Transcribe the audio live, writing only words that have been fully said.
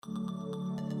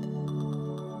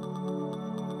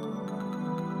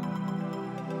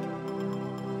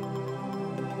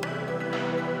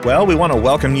Well, we want to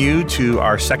welcome you to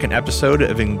our second episode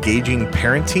of Engaging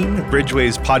Parenting,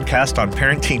 Bridgeway's podcast on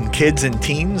parenting kids and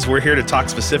teens. We're here to talk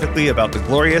specifically about the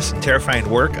glorious and terrifying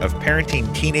work of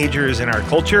parenting teenagers in our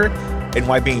culture and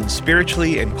why being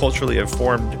spiritually and culturally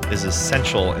informed is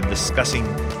essential in discussing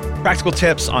practical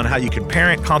tips on how you can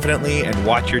parent confidently and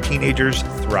watch your teenagers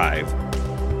thrive.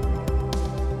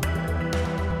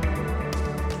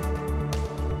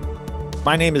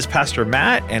 My name is Pastor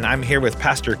Matt, and I'm here with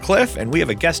Pastor Cliff, and we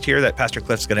have a guest here that Pastor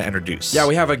Cliff's going to introduce. Yeah,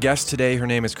 we have a guest today. Her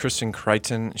name is Kristen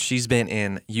Crichton. She's been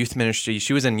in youth ministry.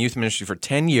 She was in youth ministry for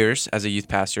 10 years as a youth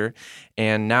pastor,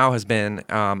 and now has been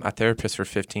a therapist for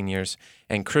 15 years.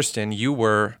 And Kristen, you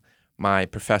were my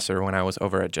professor when I was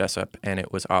over at Jessup, and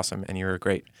it was awesome, and you were a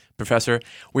great professor.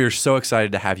 We are so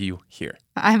excited to have you here.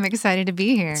 I'm excited to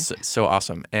be here. So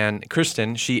awesome. And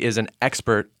Kristen, she is an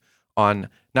expert on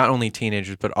not only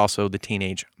teenagers, but also the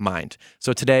teenage mind.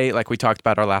 So today, like we talked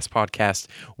about our last podcast,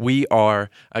 we are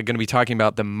going to be talking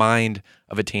about the mind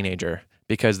of a teenager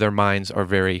because their minds are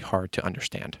very hard to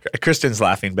understand. Kristen's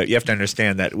laughing, but you have to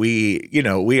understand that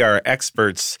we are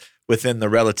experts within the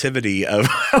relativity of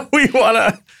how we want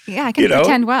to. Yeah, I can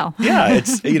pretend well. Yeah,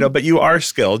 it's, but you are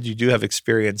skilled. You do have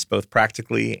experience both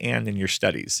practically and in your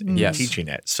studies in teaching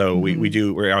it. So we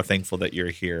are thankful that you're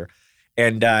here.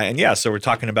 And so we're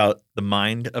talking about the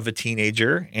mind of a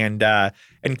teenager, and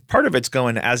part of it's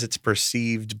going as it's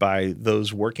perceived by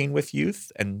those working with youth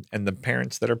and the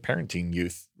parents that are parenting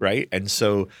youth, right? And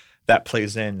so that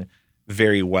plays in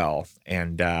very well.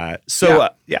 And So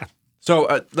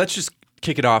let's just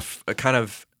kick it off kind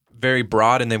of very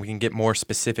broad, and then we can get more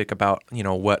specific about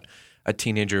what a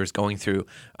teenager is going through.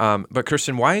 But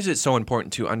Kristen, why is it so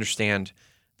important to understand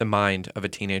the mind of a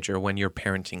teenager when you're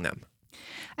parenting them?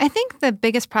 I think the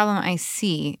biggest problem I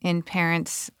see in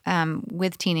parents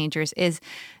with teenagers is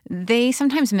they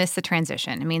sometimes miss the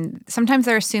transition. I mean, sometimes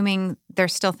they're assuming they're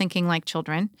still thinking like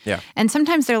children. Yeah. And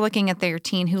sometimes they're looking at their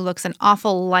teen who looks an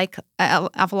awful lot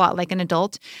like an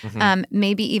adult,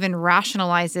 maybe even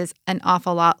rationalizes an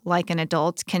awful lot like an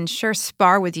adult, can sure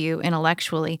spar with you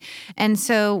intellectually. And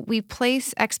so we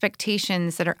place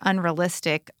expectations that are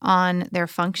unrealistic on their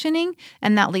functioning,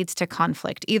 and that leads to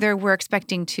conflict. Either we're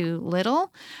expecting too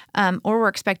little or we're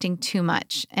expecting too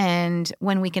much. And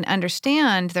when we can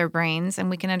understand their brains and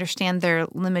we can understand their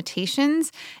limitations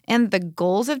and the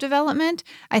goals of development,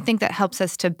 I think that helps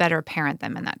us to better parent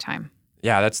them in that time.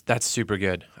 Yeah, that's super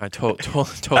good. I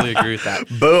totally agree with that.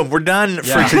 Boom, we're done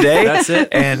for today. That's it.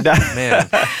 And man,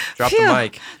 drop the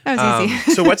mic. That was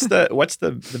easy. So what's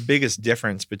the biggest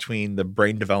difference between the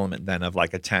brain development then of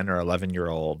like a 10 or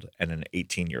 11-year-old and an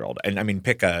 18-year-old? And I mean,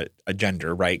 pick a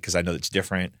gender, right? Because I know it's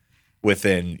different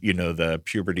within, the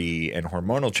puberty and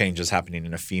hormonal changes happening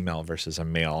in a female versus a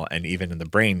male, and even in the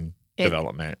brain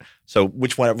development. So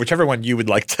whichever one you would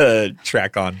like to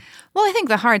track on. Well, I think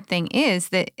the hard thing is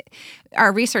that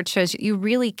our research shows you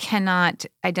really cannot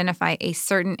identify a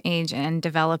certain age and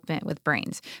development with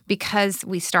brains because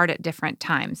we start at different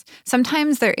times.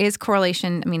 Sometimes there is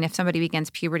correlation. I mean, if somebody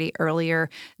begins puberty earlier,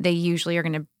 they usually are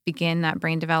going to begin that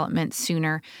brain development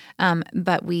sooner.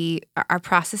 But our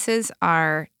processes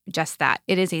are just that.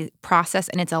 It is a process,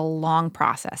 and it's a long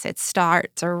process. It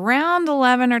starts around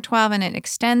 11 or 12, and it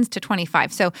extends to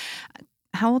 25. So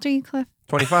how old are you, Cliff?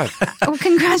 25. Oh,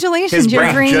 congratulations.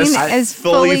 Your brain is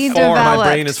fully developed.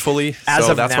 My brain is fully, as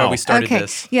so of that's now. why we started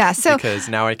this. Yeah, so because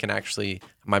now I can actually,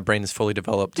 my brain is fully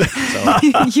developed. So.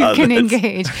 you can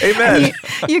engage. Amen.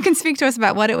 You can speak to us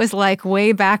about what it was like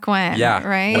way back when,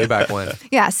 right? Way back when.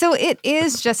 Yeah, so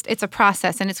it's a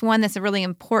process, and it's one that's really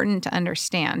important to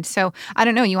understand. So I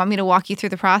don't know, you want me to walk you through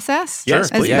the process?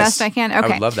 Yes, as please. best I can? Okay. I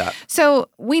would love that. So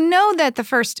we know that the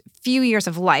first few years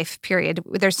of life period,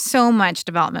 there's so much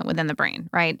development within the brain,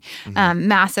 right?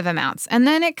 Massive amounts. And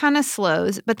then it kind of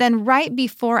slows. But then right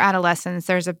before adolescence,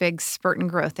 there's a big spurt in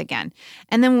growth again.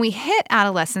 And then when we hit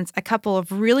adolescence, a couple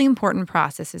of really important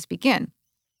processes begin.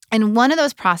 And one of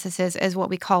those processes is what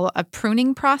we call a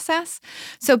pruning process.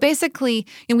 So basically,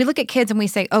 we look at kids and we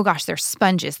say, oh gosh, they're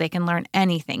sponges. They can learn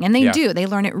anything. And they do. They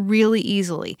learn it really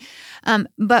easily.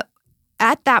 But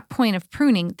at that point of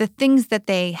pruning, the things that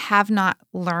they have not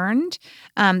learned,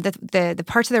 the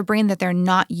parts of their brain that they're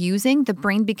not using, the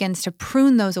brain begins to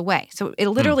prune those away. So it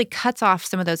literally cuts off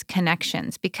some of those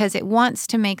connections because it wants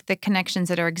to make the connections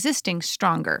that are existing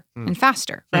stronger and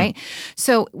faster, right?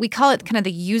 So we call it kind of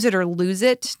the use it or lose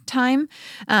it time,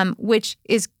 which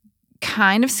is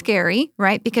kind of scary,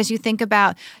 right? Because you think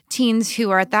about teens who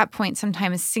are at that point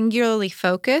sometimes singularly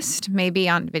focused, maybe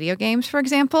on video games, for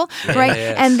example, right?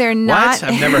 Yes. And they're not. What?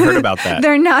 I've never heard about that.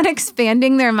 They're not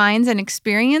expanding their minds and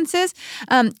experiences.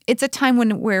 It's a time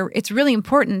where it's really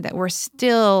important that we're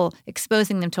still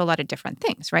exposing them to a lot of different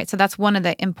things, right? So that's one of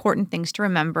the important things to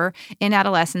remember in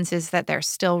adolescence is that they're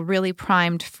still really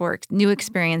primed for new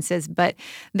experiences, but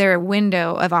their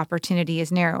window of opportunity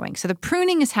is narrowing. So the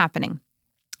pruning is happening.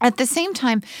 At the same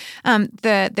time,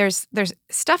 there's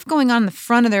stuff going on in the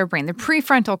front of their brain, the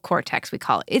prefrontal cortex, we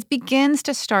call it. It begins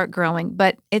to start growing,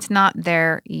 but it's not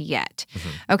there yet.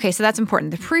 Mm-hmm. Okay, so that's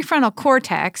important. The prefrontal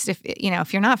cortex, if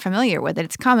you're not familiar with it,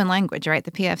 it's common language, right?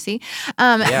 The PFC.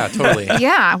 Yeah, totally.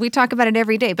 Yeah, we talk about it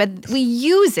every day, but we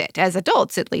use it as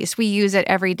adults, at least. We use it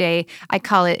every day. I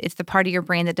call it's the part of your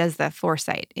brain that does the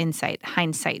foresight, insight,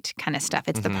 hindsight kind of stuff.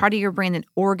 It's the part of your brain that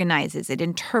organizes, it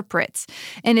interprets,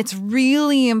 and it's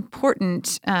really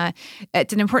important.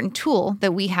 It's an important tool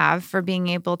that we have for being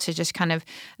able to just kind of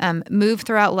move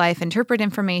throughout life, interpret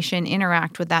information,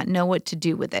 interact with that, know what to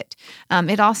do with it.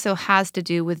 It also has to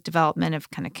do with development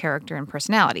of kind of character and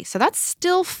personality. So that's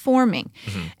still forming.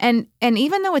 Mm-hmm. And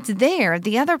even though it's there,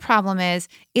 the other problem is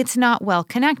it's not well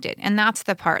connected. And that's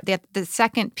the part. The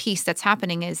second piece that's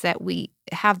happening is that we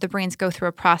have the brains go through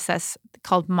a process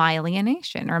called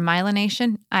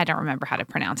myelination. I don't remember how to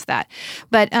pronounce that.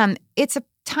 But it's a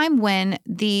time when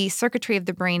the circuitry of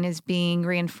the brain is being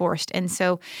reinforced. And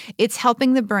so it's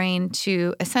helping the brain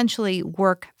to essentially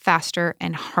work faster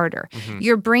and harder. Mm-hmm.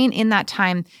 Your brain in that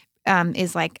time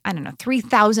is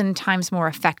 3,000 times more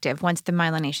effective once the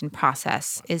myelination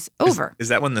process is over. Is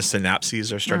that when the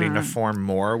synapses are starting to form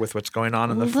more with what's going on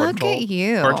in the frontal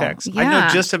cortex? Yeah. I know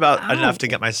just about enough to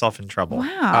get myself in trouble.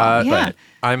 Wow. But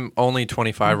I'm only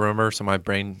 25, remember, so my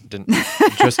brain didn't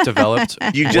just developed.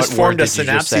 You just formed a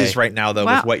synapses right now, though,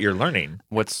 with what you're learning.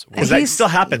 Because that still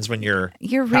happens when you're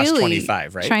past really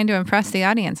 25, right? Trying to impress the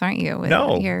audience, aren't you? With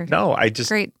I just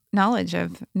great knowledge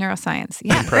of neuroscience.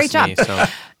 Yeah, great job.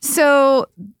 So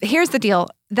here's the deal.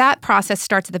 That process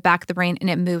starts at the back of the brain and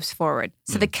it moves forward.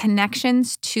 So the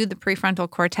connections to the prefrontal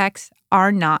cortex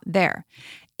are not there.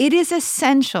 It is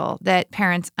essential that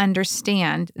parents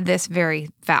understand this very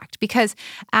fact because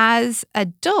as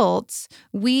adults,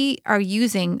 we are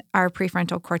using our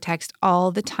prefrontal cortex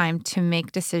all the time to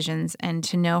make decisions and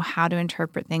to know how to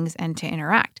interpret things and to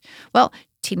interact. Well,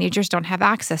 teenagers don't have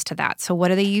access to that. So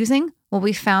what are they using? Well,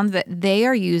 we found that they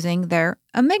are using their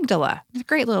amygdala. It's a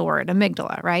great little word,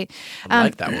 amygdala, right? I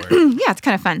like that word. Yeah, it's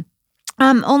kind of fun.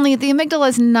 Only the amygdala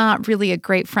is not really a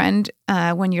great friend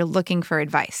when you're looking for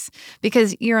advice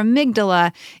because your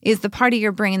amygdala is the part of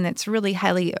your brain that's really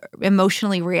highly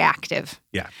emotionally reactive.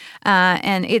 Yeah.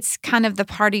 And it's kind of the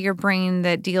part of your brain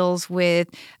that deals with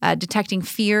detecting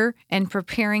fear and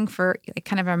preparing for a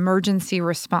kind of emergency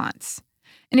response.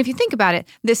 And if you think about it,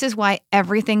 this is why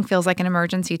everything feels like an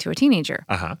emergency to a teenager,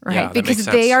 right? Yeah, because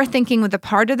they are thinking with the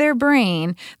part of their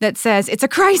brain that says, it's a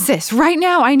crisis right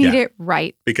now. I need it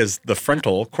right. Because the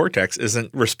frontal cortex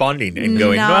isn't responding and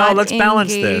going, well, let's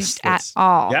balance this. At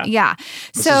all. Yeah.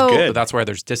 This is good. So that's why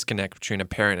there's disconnect between a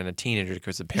parent and a teenager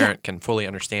because the parent can fully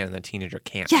understand and the teenager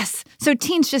can't. Yes. So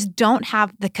teens just don't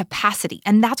have the capacity.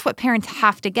 And that's what parents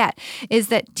have to get is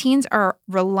that teens are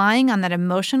relying on that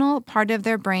emotional part of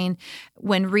their brain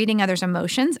when reading others'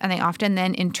 emotions, and they often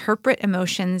then interpret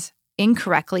emotions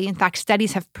incorrectly. In fact,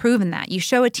 studies have proven that. You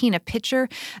show a teen a picture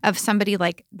of somebody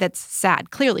that's sad.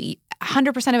 Clearly,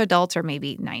 100% of adults or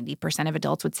maybe 90% of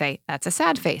adults would say, that's a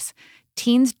sad face.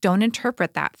 Teens don't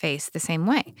interpret that face the same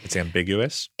way. It's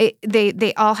ambiguous?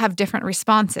 They all have different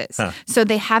responses. So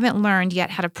they haven't learned yet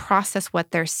how to process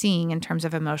what they're seeing in terms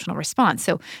of emotional response.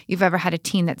 So you've ever had a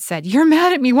teen that said, you're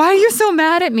mad at me. Why are you so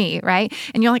mad at me, right?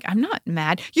 And you're like, I'm not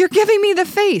mad. You're giving me the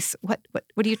face. What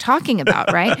are you talking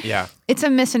about, right? Yeah. It's a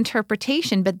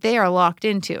misinterpretation, but they are locked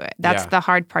into it. That's the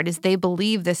hard part is they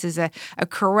believe this is a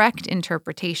correct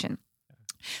interpretation.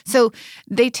 So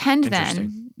they tend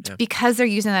then, because they're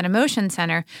using that emotion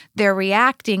center, they're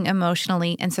reacting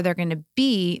emotionally, and so they're going to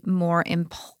be more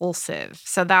impulsive.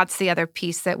 So that's the other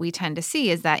piece that we tend to see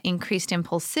is that increased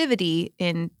impulsivity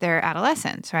in their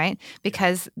adolescence, right?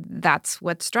 Because that's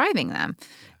what's driving them.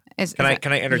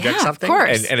 Can I interject something? Of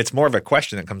course. And it's more of a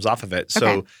question that comes off of it.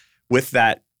 So with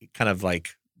that kind of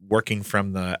working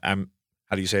from the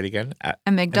how do you say it again?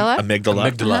 Amygdala.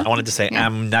 I wanted to say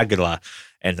amygdala,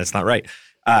 and that's not right.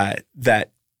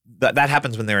 That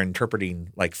happens when they're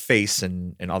interpreting face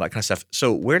and all that kind of stuff.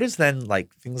 So where does then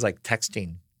things like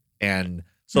texting and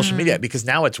social media, because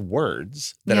now it's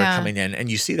words that are coming in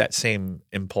and you see that same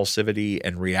impulsivity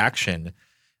and reaction.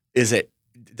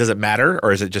 does it matter,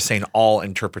 or is it just saying all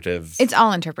interpretive? It's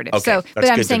all interpretive. Okay, So, but that's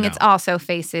I'm good to saying know. it's also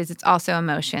faces, it's also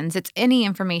emotions, it's any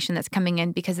information that's coming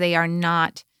in because they are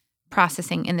not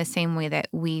processing in the same way that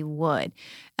we would.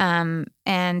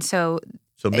 And so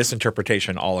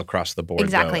misinterpretation all across the board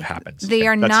exactly though happens. They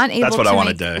are not able what I to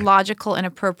wanted make to. logical and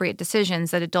appropriate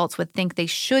decisions that adults would think they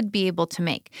should be able to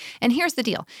make. And here's the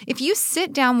deal. If you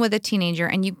sit down with a teenager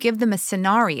and you give them a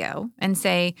scenario and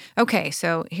say, okay,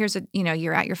 so here's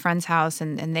you're at your friend's house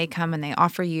and they come and they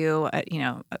offer you,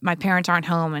 my parents aren't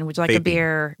home and would you like a Vaping.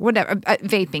 beer, whatever,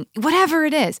 vaping, whatever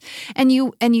it is. And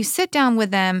you sit down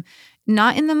with them,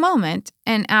 not in the moment,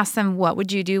 and ask them, what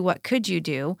would you do? What could you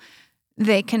do?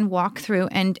 They can walk through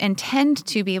and tend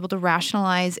to be able to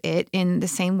rationalize it in the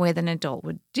same way that an adult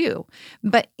would do.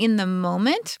 But in the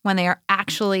moment, when they are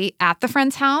actually at the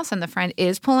friend's house and the friend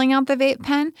is pulling out the vape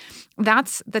pen,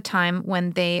 that's the time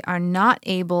when they are not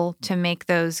able to make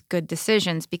those good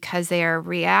decisions because they are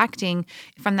reacting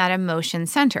from that emotion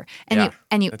center.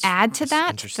 And you add to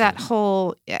that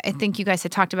whole, I think you guys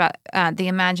had talked about the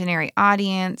imaginary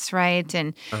audience, right?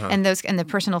 And the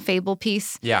personal fable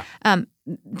piece. Yeah.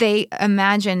 They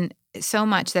imagine so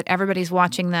much that everybody's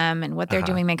watching them and what they're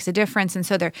doing makes a difference. And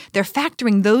so they're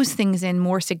factoring those things in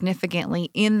more significantly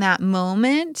in that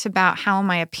moment about how am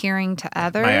I appearing to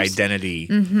others. My identity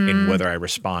in whether I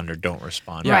respond or don't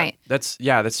respond. Yeah, right. That's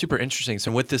super interesting.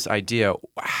 So with this idea,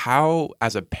 how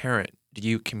as a parent do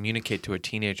you communicate to a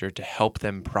teenager to help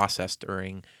them process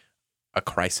during a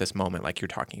crisis moment like you're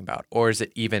talking about? Or is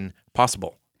it even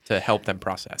possible to help them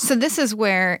process? So this is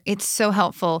where it's so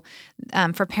helpful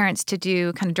for parents to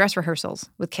do kind of dress rehearsals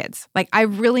with kids. Like I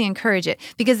really encourage it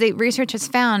because the research has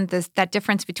found that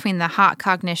difference between the hot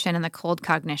cognition and the cold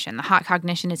cognition. The hot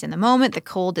cognition is in the moment. The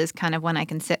cold is kind of when I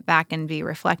can sit back and be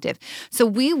reflective. So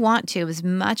we want to, as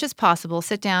much as possible,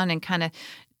 sit down and kind of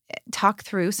talk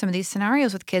through some of these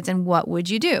scenarios with kids and what would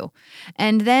you do?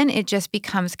 And then it just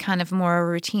becomes kind of more a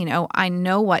routine. Oh, I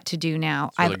know what to do now.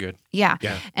 It's really good. Yeah.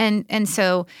 And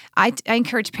so I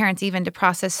encourage parents even to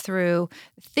process through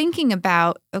thinking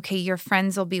about, okay, your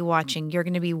friends will be watching. You're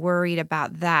going to be worried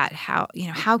about that.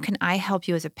 How can I help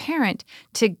you as a parent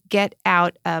to get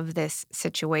out of this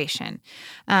situation?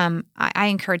 I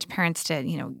encourage parents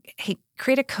to, hey,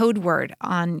 create a code word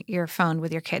on your phone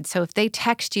with your kids. So if they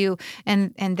text you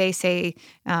and they say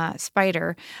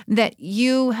spider, that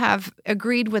you have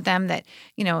agreed with them that,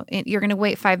 you're going to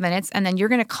wait 5 minutes and then you're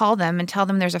going to call them and tell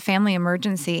them there's a family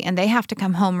emergency and they have to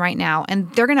come home right now.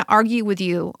 And they're going to argue with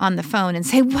you on the phone and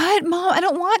say, what, Mom? I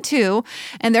don't want to.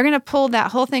 And they're going to pull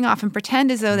that whole thing off and pretend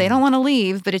as though they don't want to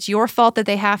leave, but it's your fault that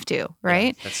they have to,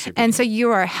 right? Yeah, that's super and good. So you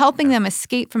are helping them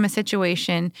escape from a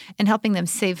situation and helping them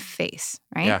save face,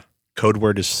 right? Yeah. Code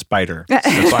word is spider. So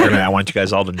Spider-Man, I want you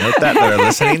guys all to note that are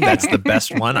listening. That's the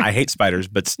best one. I hate spiders,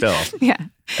 but still. Yeah.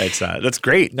 It's that's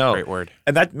great. No. Great word.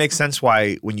 And that makes sense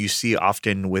why when you see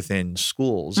often within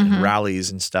schools and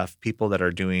rallies and stuff, people that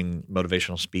are doing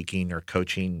motivational speaking or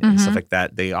coaching and stuff like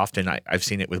that, they often, I've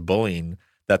seen it with bullying,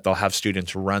 that they'll have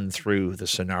students run through the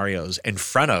scenarios in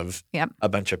front of a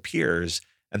bunch of peers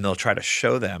and they'll try to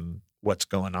show them what's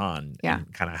going on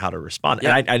and kind of how to respond.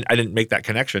 Yeah. And I didn't make that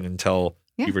connection until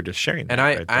you were just sharing that.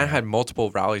 And I had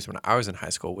multiple rallies when I was in high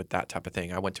school with that type of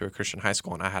thing. I went to a Christian high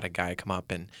school and I had a guy come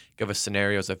up and give us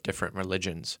scenarios of different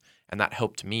religions. And that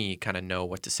helped me kind of know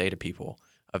what to say to people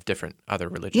of different other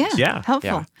religions. Yeah. Helpful.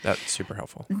 Yeah, that's super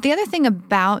helpful. The other thing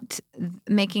about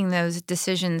making those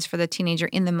decisions for the teenager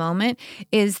in the moment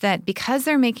is that because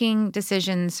they're making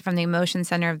decisions from the emotion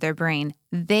center of their brain,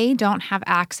 they don't have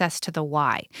access to the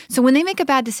why. So when they make a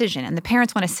bad decision and the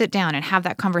parents want to sit down and have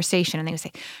that conversation and they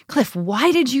say, Cliff,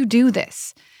 why did you do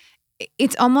this?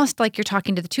 It's almost like you're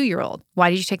talking to the 2-year-old. Why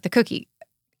did you take the cookie?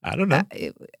 I don't know.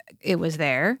 It was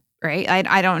there. Right?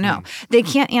 I don't know. They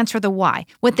can't answer the why.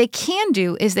 What they can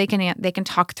do is they can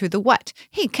talk through the what.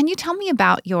 Hey, can you tell me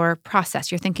about your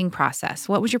process, your thinking process?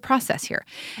 What was your process here?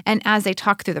 And as they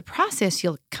talk through the process,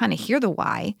 you'll kind of hear the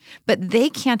why, but they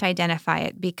can't identify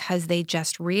it because they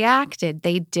just reacted.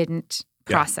 They didn't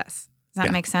process. Does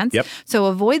that make sense? Yep. So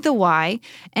avoid the why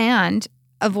and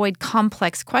avoid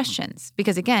complex questions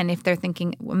because, again, if they're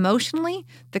thinking emotionally,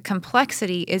 the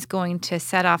complexity is going to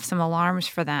set off some alarms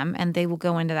for them and they will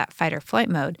go into that fight or flight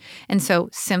mode. And so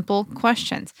simple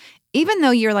questions. Even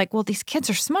though you're like, well, these kids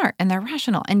are smart and they're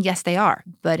rational. And yes, they are.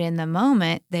 But in the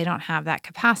moment, they don't have that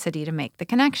capacity to make the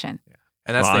connection.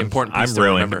 And that's the important piece I'm to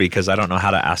ruined remember. because I don't know how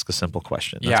to ask a simple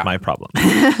question. That's my problem.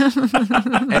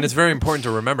 And it's very important to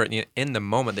remember in the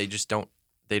moment, they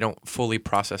don't fully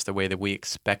process the way that we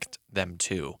expect them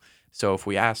to. So if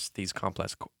we ask these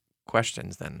complex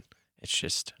questions, then it's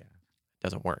just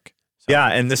doesn't work. Yeah,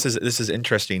 and this is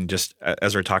interesting just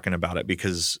as we're talking about it,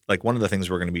 because like one of the things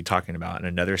we're going to be talking about in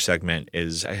another segment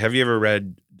is, have you ever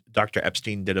read, Dr.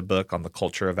 Epstein did a book on the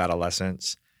culture of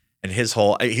adolescence, and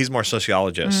he's more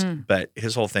sociologist, but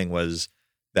his whole thing was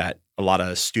that a lot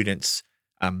of students,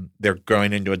 they're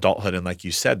growing into adulthood, and like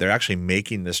you said, they're actually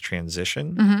making this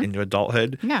transition into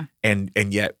adulthood, and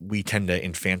yet we tend to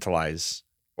infantilize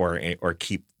or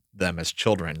keep them as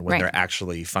children when they're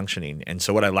actually functioning. And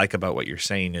so what I like about what you're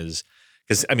saying is,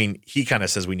 because I mean, he kind of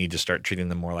says we need to start treating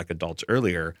them more like adults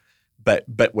earlier, but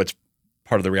what's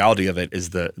part of the reality of it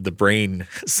is the brain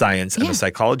science and the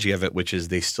psychology of it, which is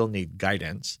they still need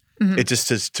guidance. It just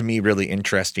is, to me, really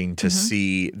interesting to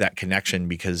see that connection,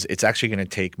 because it's actually going to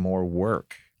take more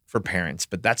work for parents.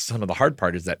 But that's some of the hard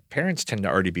part, is that parents tend to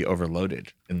already be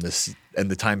overloaded in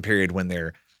the time period when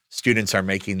their students are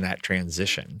making that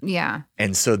transition. Yeah.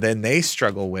 And so then they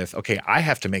struggle with, okay, I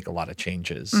have to make a lot of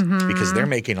changes because they're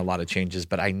making a lot of changes,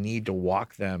 but I need to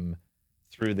walk them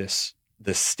through this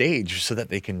stage so that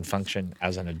they can function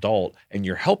as an adult, and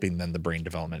you're helping them the brain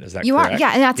development. Is that correct? You are,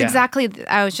 yeah. And that's exactly,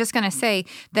 I was just going to say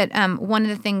that one of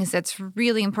the things that's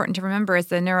really important to remember is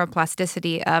the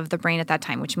neuroplasticity of the brain at that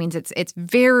time, which means it's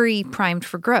very primed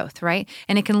for growth, right?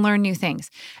 And it can learn new things.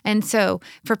 And so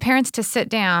for parents to sit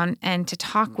down and to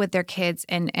talk with their kids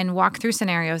and walk through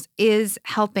scenarios is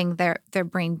helping their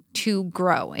brain to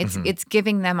grow. It's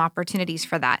giving them opportunities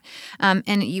for that.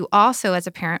 And you also, as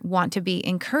a parent, want to be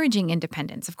encouraging independence.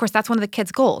 Of course, that's one of the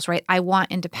kids' goals, right? I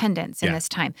want independence in this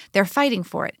time. They're fighting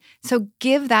for it. So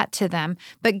give that to them,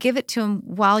 but give it to them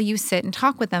while you sit and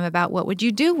talk with them about, what would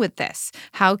you do with this?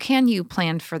 How can you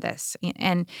plan for this?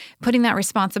 And putting that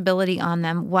responsibility on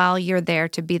them while you're there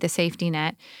to be the safety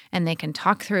net, and they can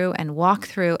talk through and walk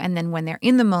through. And then when they're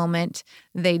in the moment,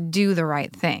 they do the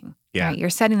right thing. Yeah. Right? You're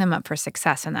setting them up for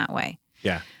success in that way.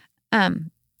 Yeah.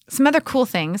 Some other cool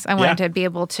things I wanted to be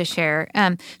able to share.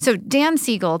 So Daniel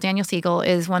Siegel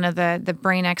is one of the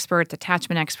brain experts,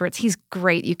 attachment experts. He's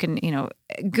great. You can,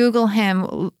 Google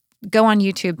him, go on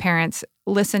YouTube, parents,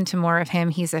 listen to more of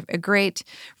him. He's a great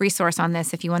resource on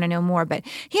this if you want to know more. But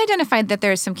he identified that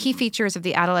there's some key features of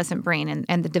the adolescent brain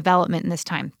and the development in this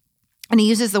time. And he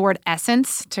uses the word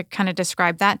essence to kind of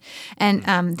describe that.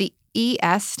 And the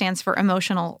ES stands for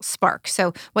emotional spark.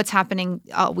 So what's happening,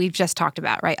 we've just talked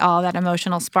about, right? All that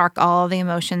emotional spark, all the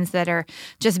emotions that are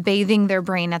just bathing their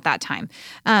brain at that time.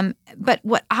 But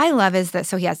what I love is that,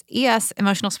 so he has ES,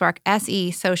 emotional spark,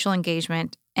 SE, social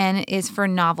engagement, N is for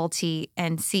novelty,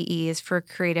 and CE is for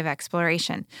creative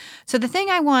exploration. So the thing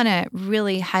I want to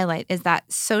really highlight is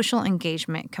that social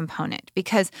engagement component,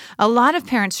 because a lot of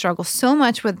parents struggle so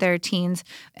much with their teens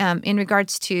in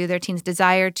regards to their teens'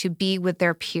 desire to be with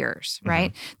their peers,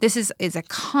 right? This is a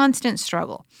constant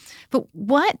struggle. But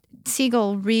what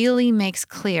Siegel really makes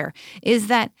clear is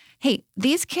that, hey,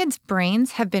 these kids'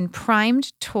 brains have been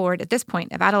primed toward, at this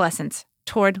point of adolescence,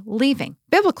 toward leaving.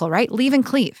 Biblical, right? Leave and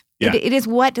cleave. Yeah. It is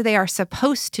what they are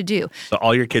supposed to do. So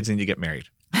all your kids need to get married.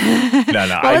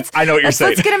 Well, I know what you're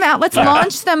saying. Let's get them out. Let's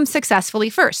launch them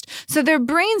successfully first. So their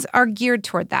brains are geared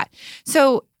toward that.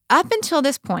 So up until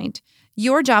this point,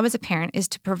 your job as a parent is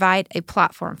to provide a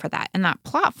platform for that. And that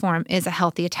platform is a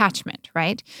healthy attachment,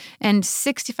 right? And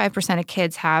 65% of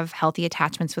kids have healthy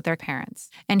attachments with their parents.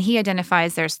 And he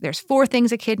identifies there's 4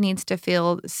 things a kid needs to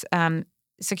feel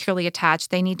securely attached.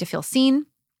 They need to feel seen,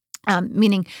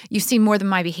 meaning you see more than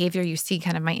my behavior. You see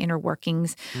kind of my inner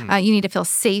workings. You need to feel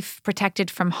safe,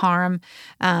 protected from harm,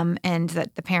 and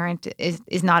that the parent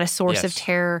is not a source of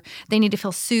terror. They need to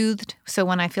feel soothed. So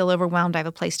when I feel overwhelmed, I have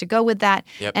a place to go with that.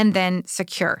 And then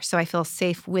secure. So I feel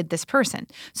safe with this person.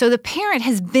 So the parent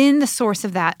has been the source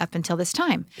of that up until this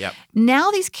time. Now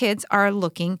these kids are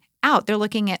looking out. They're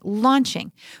looking at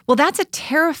launching. Well, that's a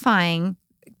terrifying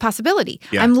possibility.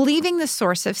 I'm leaving the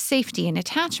source of safety and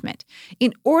attachment.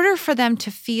 In order for them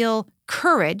to feel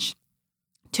courage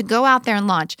to go out there and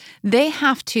launch, they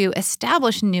have to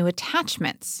establish new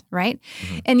attachments, right?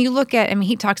 And you look at,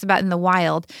 he talks about in the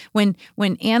wild, when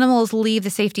animals leave the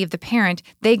safety of the parent,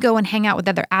 they go and hang out with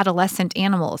other adolescent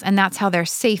animals, and that's how they're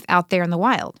safe out there in the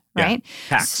wild, right?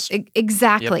 Packs.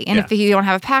 Exactly. And if you don't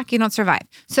have a pack, you don't survive.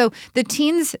 So the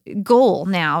teen's goal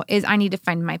now is, I need to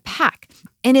find my pack.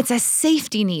 And it's a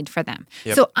safety need for them.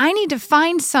 So I need to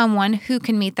find someone who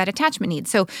can meet that attachment need.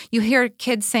 So you hear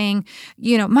kids saying,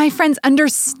 my friends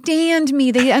understand me.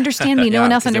 They understand me. No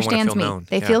one else understands me. Known.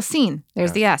 They feel seen.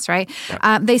 There's the S, right?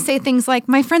 They say things like,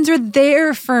 my friends are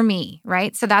there for me,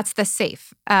 right? So that's the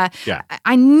safe.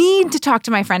 I need to talk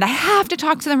to my friend. I have to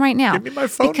talk to them right now. Give me my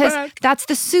phone because back. That's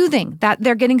the soothe soothing, that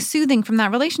they're getting soothing from that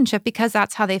relationship because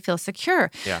that's how they feel secure.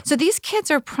 Yeah. So these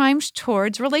kids are primed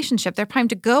towards relationship. They're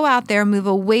primed to go out there, move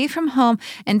away from home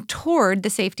and toward the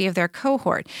safety of their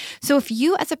cohort. So if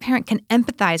you as a parent can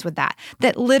empathize with that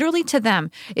literally to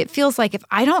them, it feels like if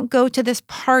I don't go to this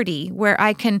party where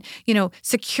I can,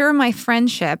 secure my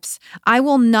friendships, I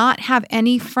will not have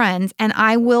any friends and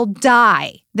I will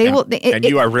die.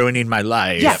 You are ruining my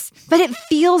life. Yes, but it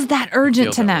feels that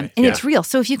urgent to them, and Yeah. it's real.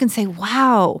 So if you can say,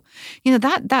 "Wow,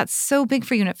 that's so big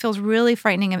for you," and it feels really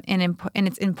frightening, and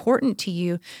it's important to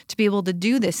you to be able to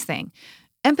do this thing.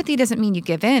 Empathy doesn't mean you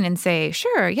give in and say,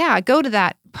 "Sure, yeah, go to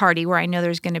that party where I know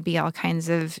there's going to be all kinds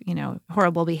of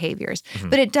horrible behaviors." Mm-hmm.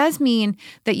 But it does mean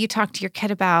that you talk to your kid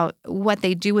about what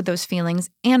they do with those feelings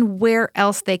and where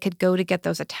else they could go to get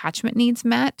those attachment needs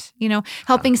met.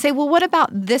 Helping say, "Well, what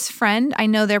about this friend? I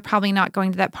know they're probably not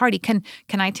going to that party. Can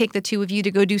I take the two of you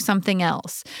to go do something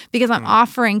else?" Because I'm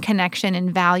offering connection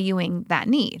and valuing that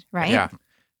need, right? Yeah.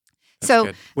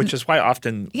 So, which is why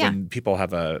often when people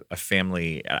have a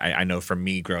family, I know from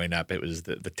me growing up, it was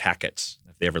the Tackett's.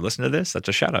 If they ever listen to this, that's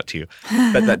a shout out to you.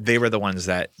 But that they were the ones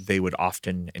that they would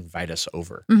often invite us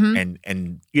over. Mm-hmm.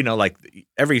 And like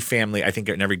every family, I think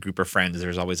in every group of friends,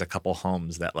 there's always a couple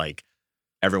homes that like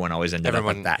everyone always ended up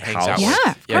at that hangs house. out Yeah,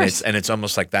 with. of course. And it's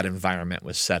almost like that environment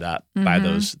was set up by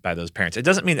those parents. It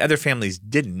doesn't mean other families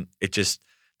didn't. It just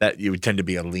that you would tend to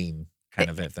be a lean kind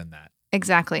of it than that.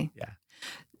 Exactly. Yeah.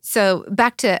 So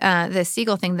back to the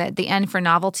Siegel thing, that the N for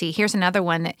novelty. Here's another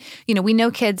one that, we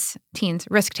know kids, teens,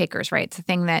 risk takers, right? It's a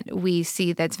thing that we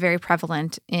see that's very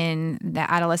prevalent in the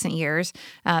adolescent years.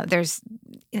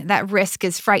 That risk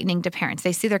is frightening to parents.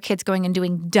 They see their kids going and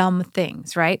doing dumb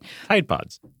things, right? Tide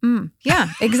Pods. Yeah,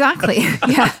 exactly.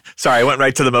 Yeah. Sorry, I went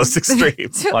right to the most extreme. Well,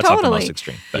 it's not the Totally. most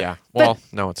extreme. But. Yeah. Well,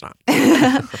 no, it's not.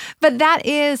 But that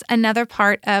is another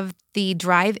part of the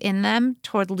drive in them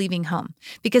toward leaving home,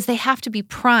 because they have to be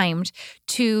primed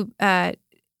to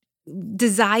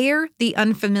desire the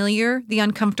unfamiliar, the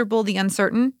uncomfortable, the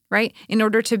uncertain, right? In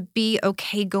order to be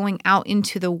okay going out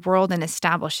into the world and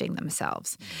establishing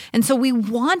themselves. And so we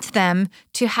want them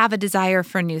to have a desire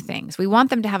for new things. We want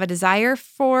them to have a desire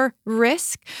for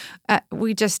risk.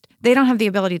 They don't have the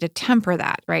ability to temper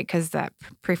that, right? Because that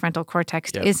prefrontal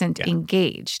cortex isn't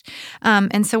engaged.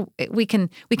 And so we can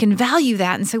value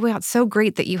that and say, well, it's so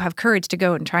great that you have courage to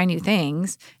go and try new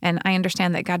things. And I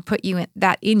understand that God put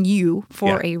that in you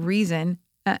for a reason.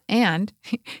 And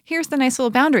here's the nice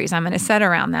little boundaries I'm going to set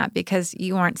around that, because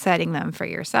you aren't setting them for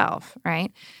yourself,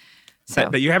 right? So,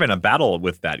 but you're having a battle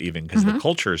with that even because the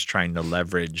culture is trying to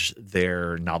leverage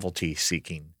their novelty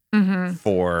seeking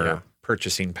for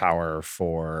purchasing power,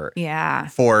 for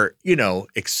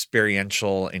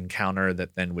experiential encounter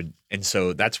that then would, and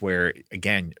so that's where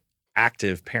again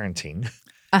active parenting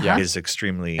is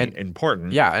extremely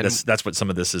important. Yeah, and that's what some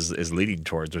of this is leading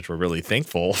towards, which we're really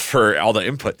thankful for all the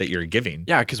input that you're giving.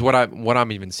 Yeah, because what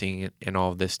I'm even seeing in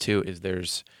all of this too is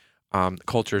there's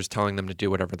cultures telling them to do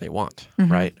whatever they want,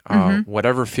 right?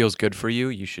 Whatever feels good for you,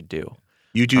 you should do.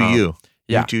 You do you.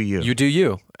 Yeah, you do you. You do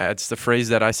you. It's the phrase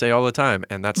that I say all the time,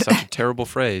 and that's such a terrible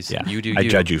phrase. Yeah. You do you. I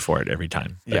judge you for it every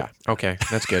time. But. Yeah. Okay,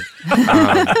 that's good.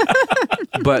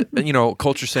 But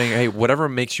culture saying, hey, whatever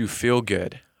makes you feel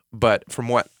good. But from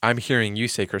what I'm hearing you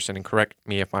say, Kristen, and correct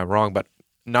me if I'm wrong, but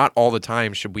not all the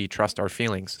time should we trust our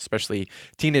feelings, especially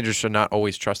teenagers should not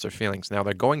always trust their feelings. Now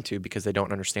they're going to because they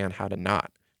don't understand how to not,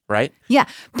 right? Yeah,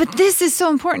 but this is so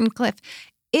important, Cliff.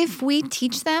 If we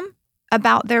teach them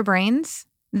about their brains,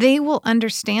 they will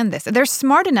understand this. They're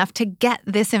smart enough to get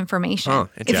this information. Oh,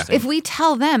 interesting. If we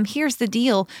tell them, here's the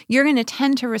deal, you're going to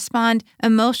tend to respond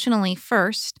emotionally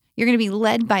first. You're going to be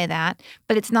led by that,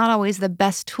 but it's not always the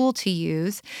best tool to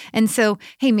use. And so,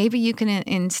 hey, maybe you can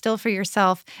instill for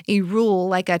yourself a rule,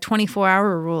 like a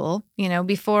 24-hour rule,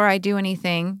 before I do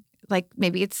anything, like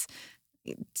maybe it's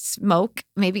smoke,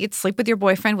 maybe it's sleep with your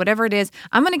boyfriend, whatever it is.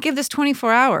 I'm going to give this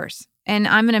 24 hours. And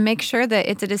I'm going to make sure that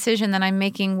it's a decision that I'm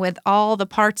making with all the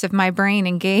parts of my brain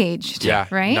engaged. Yeah,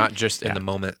 right? Not just in the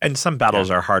moment. And some battles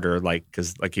are harder,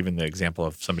 because even the example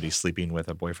of somebody sleeping with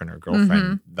a boyfriend or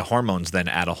girlfriend, the hormones then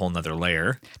add a whole nother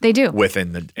layer. They do.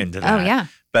 Into that. Oh, yeah.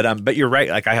 But you're right.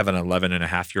 Like I have an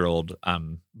 11-and-a-half-year-old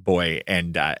boy,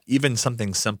 and even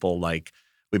something simple like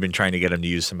we've been trying to get him to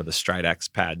use some of the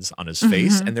Stridex pads on his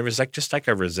face, and there was just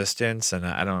a resistance, and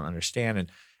I don't understand.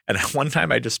 And one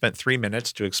time I just spent 3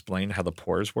 minutes to explain how the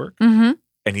pores work. And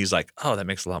he's like, oh, that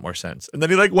makes a lot more sense. And then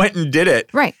he went and did it.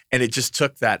 Right. And it just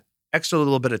took that extra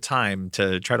little bit of time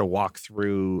to try to walk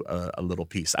through a little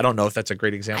piece. I don't know if that's a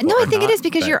great example. No, I think it is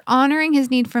because you're honoring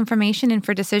his need for information and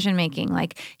for decision making.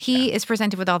 Like he is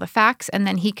presented with all the facts and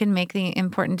then he can make the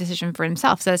important decision for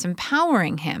himself. So it's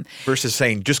empowering him. Versus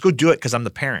saying, just go do it because I'm the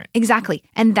parent. Exactly.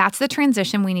 And that's the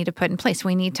transition we need to put in place.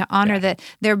 We need to honor that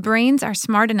their brains are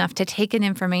smart enough to take in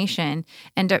information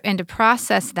and to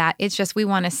process that. It's just we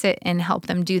want to sit and help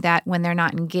them do that when they're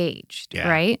not engaged,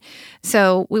 right?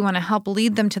 So we want to help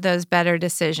lead them to those better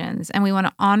decisions, and we want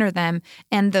to honor them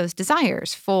and those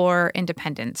desires for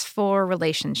independence, for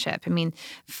relationship. I mean,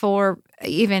 for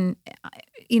even,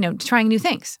 trying new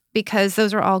things, because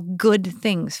those are all good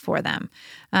things for them.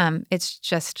 It's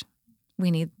just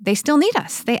they still need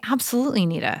us. They absolutely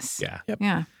need us. Yeah. Yep.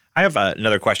 Yeah. I have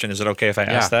another question. Is it okay if I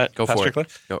ask that? Go for it.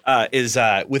 Go. Is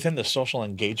within the social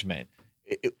engagement,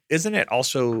 isn't it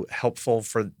also helpful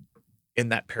in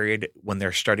that period when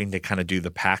they're starting to kind of do the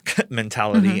pack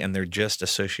mentality and they're just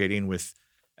associating with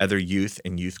other youth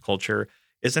and youth culture?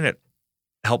 Isn't it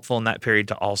helpful in that period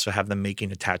to also have them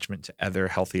making attachment to other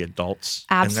healthy adults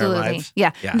in their lives?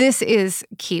 Yeah. This is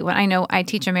key. When I know I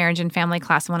teach a marriage and family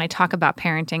class, and when I talk about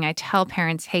parenting, I tell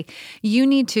parents, hey, you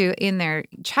need to, in their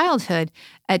childhood,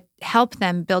 help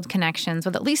them build connections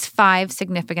with at least 5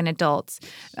 significant adults.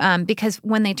 Because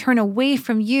when they turn away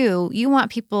from you, you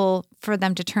want people for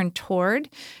them to turn toward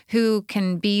who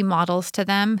can be models to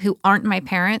them, who aren't my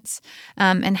parents,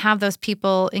 and have those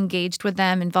people engaged with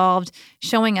them, involved,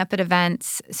 showing up at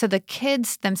events, so the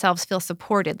kids themselves feel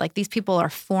supported. Like, these people are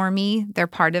for me. They're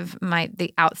part of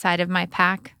the outside of my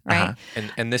pack, right?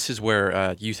 And this is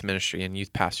where youth ministry and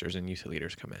youth pastors and youth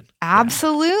leaders come in.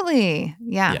 Absolutely.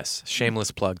 Yeah. Yes.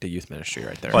 Shameless plug to youth ministry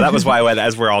right there. Well, that was why,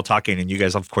 as we're all talking, and you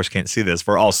guys, of course, can't see this,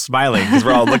 we're all smiling because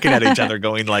we're all looking at each other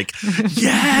going like,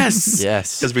 yes.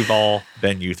 Yes. Because we've all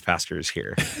been youth pastors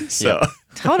here. So.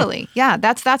 Totally. Yeah,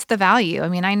 that's the value. I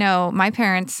mean, I know my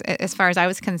parents, as far as I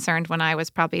was concerned when I was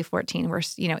probably 14, were,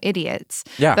 idiots.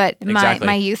 Yeah, but exactly.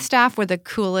 my youth staff were the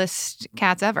coolest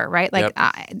cats ever, right? Like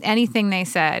anything they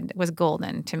said was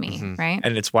golden to me, right?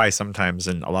 And it's why sometimes,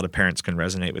 and a lot of parents can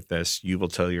resonate with this, you will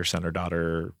tell your son or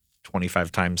daughter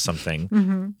 25 times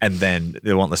something, and then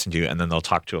they won't listen to you, and then they'll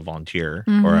talk to a volunteer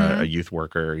or a youth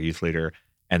worker or a youth leader,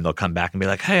 and they'll come back and be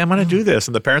like, hey, I'm going to do this.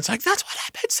 And the parent's like, that's what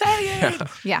I've been saying.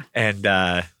 Yeah.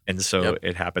 And so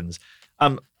it happens.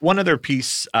 One other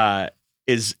piece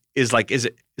is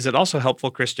it also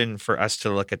helpful, Kristen, for us to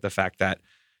look at the fact that,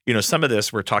 some of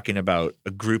this we're talking about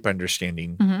a group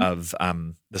understanding of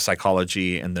the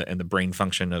psychology and the brain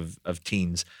function of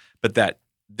teens, but that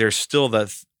there's still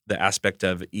the aspect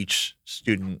of each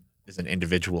student is an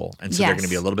individual. And so they're going to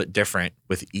be a little bit different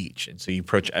with each. And so you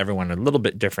approach everyone a little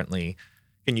bit differently.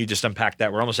 Can you just unpack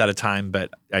that? We're almost out of time,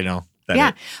 but I know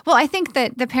that Well, I think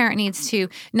that the parent needs to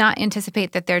not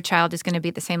anticipate that their child is going to be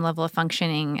at the same level of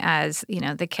functioning as,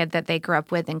 the kid that they grew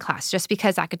up with in class. Just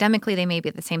because academically they may be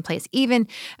at the same place, even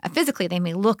physically they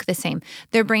may look the same.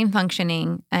 Their brain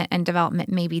functioning and development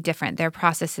may be different. Their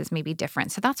processes may be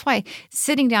different. So that's why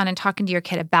sitting down and talking to your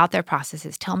kid about their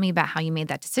processes, tell me about how you made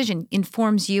that decision,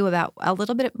 informs you about a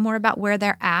little bit more about where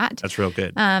they're at. That's real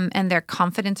good. And their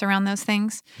confidence around those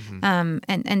things.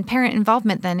 And parent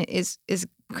involvement then is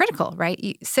critical,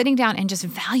 right? Sitting down and just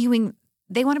valuing,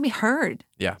 they want to be heard.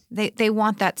 Yeah. They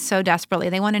want that so desperately.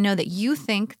 They want to know that you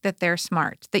think that they're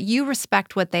smart, that you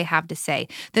respect what they have to say,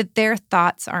 that their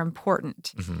thoughts are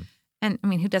important. And I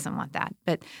mean, who doesn't want that?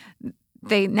 But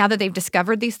now that they've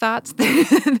discovered these thoughts, they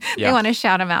want to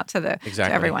shout them out to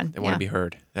everyone. They want to be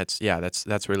heard. That's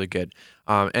really good.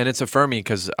 And it's affirming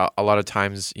because a lot of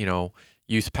times,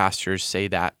 youth pastors say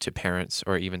that to parents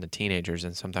or even to teenagers,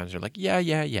 and sometimes they're like,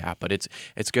 yeah, but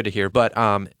it's good to hear. But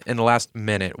in the last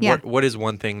minute, what is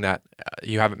one thing that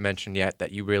you haven't mentioned yet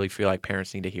that you really feel like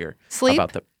parents need to hear? Sleep.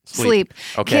 Sleep.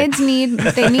 Okay. Kids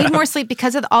need more sleep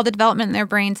because of all the development in their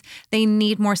brains. They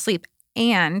need more sleep.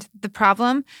 And the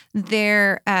problem,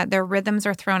 their rhythms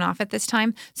are thrown off at this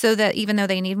time, so that even though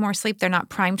they need more sleep, they're not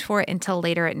primed for it until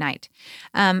later at night.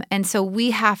 And so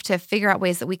we have to figure out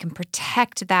ways that we can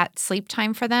protect that sleep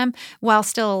time for them while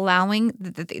still allowing,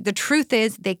 the truth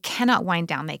is they cannot wind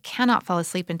down. They cannot fall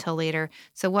asleep until later.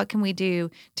 So what can we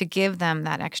do to give them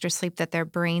that extra sleep that their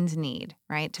brains need,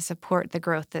 right, to support the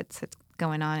growth that's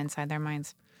going on inside their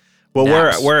minds? Well,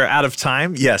 we're out of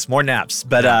time. Yes, more naps.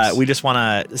 But we just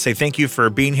want to say thank you for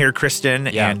being here, Kristen.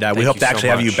 And we hope to actually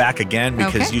have you back again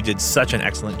because you did such an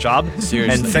excellent job.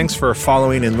 Seriously. And thanks for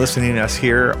following and listening to us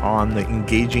here on the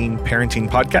Engaging Parenting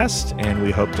Podcast. And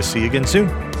we hope to see you again soon.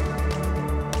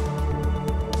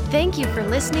 Thank you for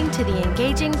listening to the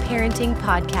Engaging Parenting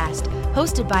Podcast.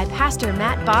 hosted by Pastor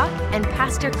Matt Bach and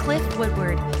Pastor Cliff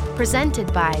Woodward,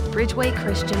 presented by Bridgeway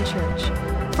Christian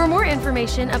Church. For more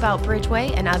information about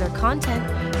Bridgeway and other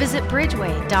content, visit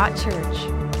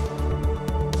bridgeway.church.